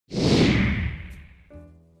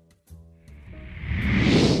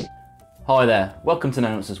Hi there, welcome to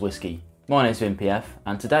Nonsense Whisky. My name's VinPF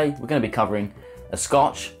and today we're going to be covering a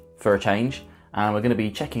Scotch for a change, and we're going to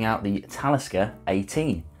be checking out the Talisker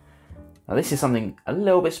 18. Now this is something a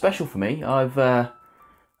little bit special for me. I've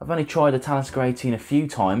only tried the Talisker 18 a few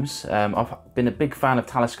times. I've been a big fan of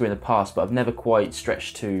Talisker in the past, but I've never quite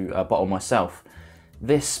stretched to a bottle myself.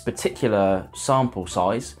 This particular sample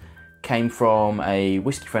size came from a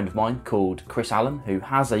whisky friend of mine called Chris Allen, who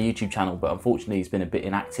has a YouTube channel, but unfortunately he's been a bit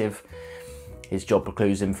inactive. His job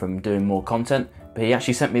precludes him from doing more content, but he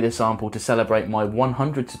actually sent me this sample to celebrate my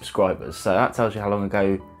 100 subscribers, so that tells you how long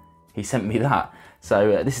ago he sent me that.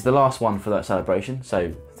 So this is the last one for that celebration,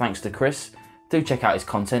 so thanks to Chris. Do check out his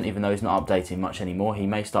content, even though he's not updating much anymore. He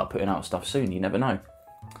may start putting out stuff soon, you never know.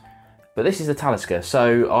 But this is the Talisker,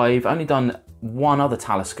 so I've only done one other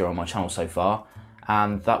Talisker on my channel so far,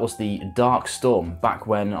 and that was the Talisker Storm, back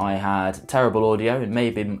when I had terrible audio, and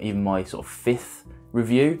maybe even my sort of 5th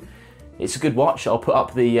review. It's a good watch. I'll put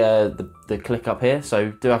up the click up here,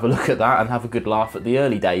 so do have a look at that and have a good laugh at the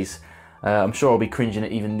early days. I'm sure I'll be cringing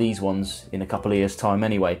at even these ones in a couple of years' time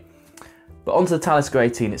anyway. But onto the Talisker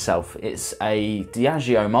 18 itself. It's a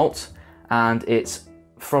Diageo malt, and it's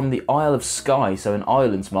from the Isle of Skye, so an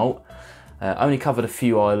islands malt. Only covered a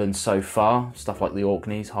few islands so far, stuff like the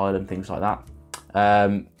Orkneys, Highland, things like that.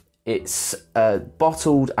 It's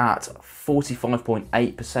bottled at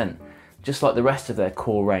 45.8%. Just like the rest of their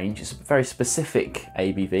core range. It's a very specific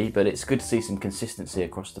ABV, but it's good to see some consistency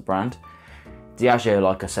across the brand. Diageo,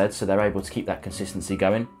 like I said, so they're able to keep that consistency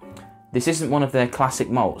going. This isn't one of their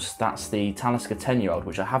classic malts, that's the Talisker 10-year-old,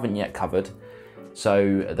 which I haven't yet covered.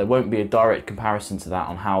 So there won't be a direct comparison to that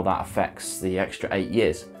on how that affects the extra 8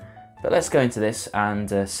 years. But let's go into this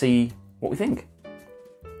and see what we think.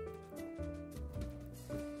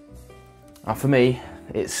 Now for me,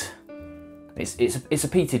 it's a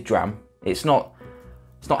peated dram. It's not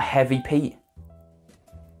heavy peat,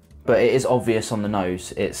 but it is obvious on the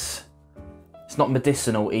nose. It's not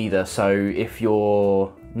medicinal either, so if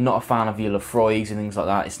you're not a fan of your Lafroigs and things like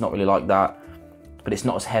that, it's not really like that. But it's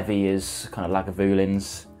not as heavy as kind of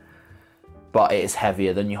Lagavulins, but it is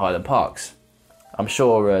heavier than your Highland Parks. I'm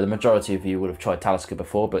sure the majority of you would have tried Talisker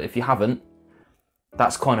before, but if you haven't,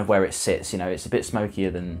 that's kind of where it sits. You know, it's a bit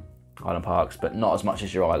smokier than Highland Parks, but not as much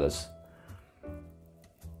as your Islers.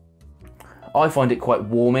 I find it quite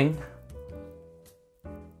warming.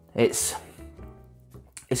 It's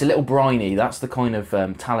a little briny. That's the kind of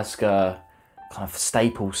Talisker kind of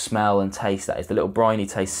staple smell and taste. That is the little briny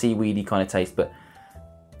taste, seaweedy kind of taste. But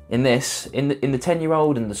in this, in the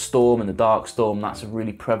 10-year-old and the Storm and the Dark Storm, that's a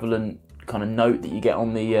really prevalent kind of note that you get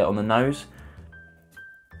on the nose.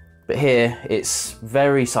 But here, it's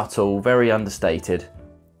very subtle, very understated.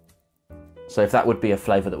 So if that would be a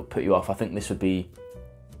flavour that would put you off, I think this would be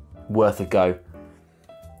worth a go.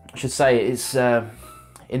 I should say it's in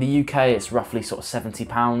the UK it's roughly sort of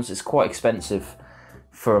 £70. It's quite expensive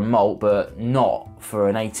for a malt, but not for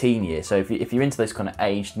an 18-year. So if you're into those kind of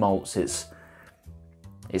aged malts, it's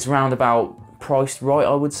round about priced right,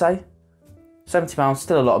 I would say. £70,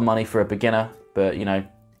 still a lot of money for a beginner, but you know,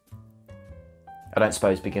 I don't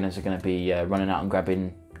suppose beginners are going to be running out and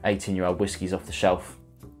grabbing 18-year-old whiskies off the shelf.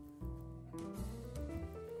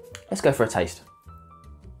 Let's go for a taste.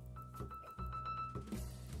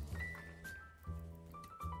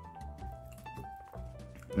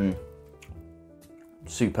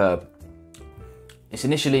 Superb. It's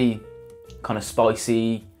initially kind of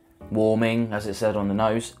spicy, warming, as it said on the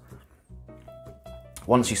nose.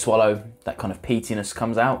 Once you swallow, that kind of peatiness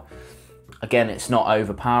comes out. Again, it's not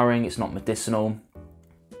overpowering, it's not medicinal.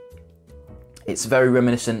 It's very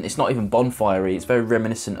reminiscent, it's not even bonfire-y, it's very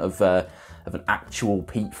reminiscent of an actual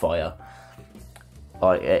peat fire.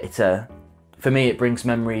 Like for me, it brings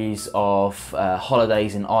memories of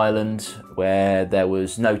holidays in Ireland where there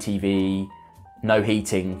was no TV, no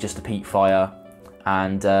heating, just a peat fire,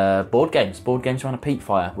 and board games around a peat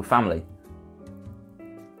fire with family.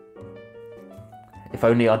 If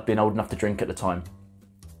only I'd been old enough to drink at the time.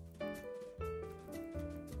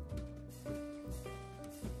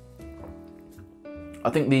 I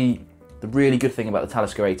think the really good thing about the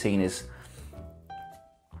Talisker 18 is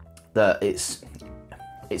that its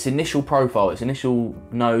initial profile, its initial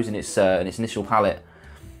nose and its initial palate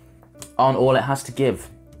aren't all it has to give.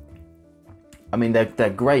 I mean, they're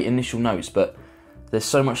great initial notes, but there's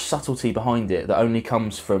so much subtlety behind it that only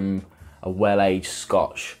comes from a well-aged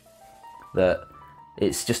Scotch that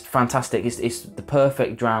it's just fantastic. It's the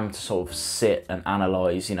perfect dram to sort of sit and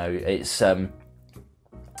analyse. You know,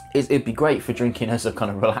 it'd be great for drinking as a kind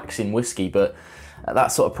of relaxing whiskey, but at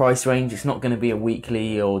that sort of price range, it's not going to be a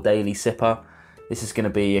weekly or daily sipper. This is going to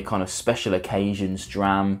be a kind of special occasions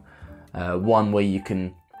dram. one where you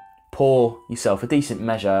can pour yourself a decent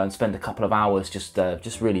measure and spend a couple of hours just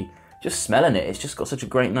smelling it. It's just got such a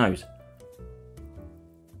great nose.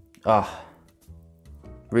 Ah,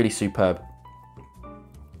 really superb.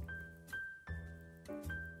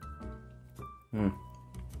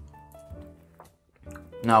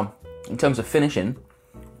 Now, in terms of finishing,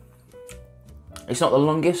 it's not the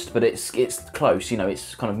longest, but it's close. You know,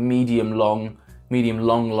 it's kind of medium long.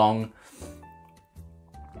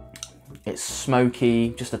 It's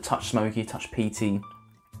smoky, just a touch smoky, touch peaty.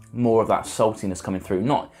 More of that saltiness coming through.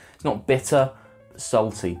 It's not bitter, but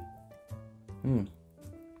salty.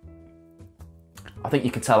 I think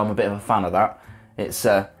you can tell I'm a bit of a fan of that.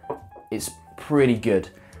 It's pretty good,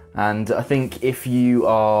 and I think if you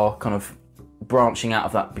are kind of branching out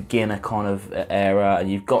of that beginner kind of era and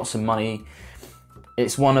you've got some money,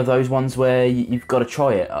 it's one of those ones where you've got to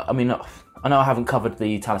try it. I mean, I know I haven't covered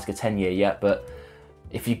the Talisker 10 year yet, but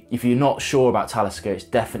if you're not sure about Talisker, it's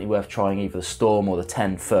definitely worth trying either the Storm or the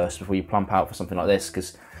 10 first before you plump out for something like this,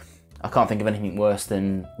 because I can't think of anything worse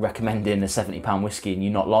than recommending a £70 whiskey and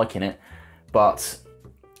you not liking it. But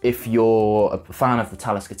if you're a fan of the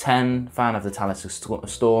Talisker 10, fan of the Talisker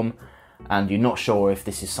Storm, and you're not sure if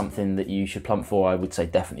this is something that you should plump for, I would say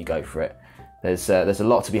definitely go for it. There's a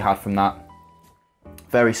lot to be had from that.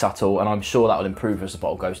 Very subtle, and I'm sure that will improve as the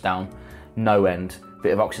bottle goes down. No end.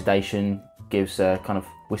 Bit of oxidation gives kind of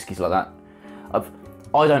whiskies like that.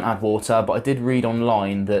 I don't add water, but I did read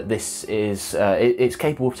online that this is it's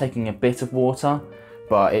capable of taking a bit of water,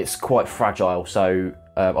 but it's quite fragile, so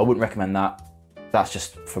I wouldn't recommend that. That's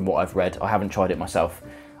just from what I've read. I haven't tried it myself.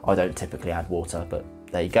 I don't typically add water, but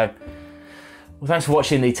there you go. Well, thanks for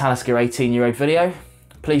watching the Talisker 18-year-old video.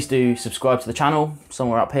 Please do subscribe to the channel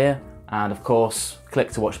somewhere up here, and of course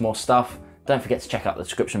click to watch more stuff. Don't forget to check out the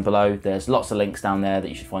description below. There's lots of links down there that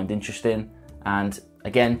you should find interesting, and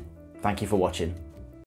again, thank you for watching.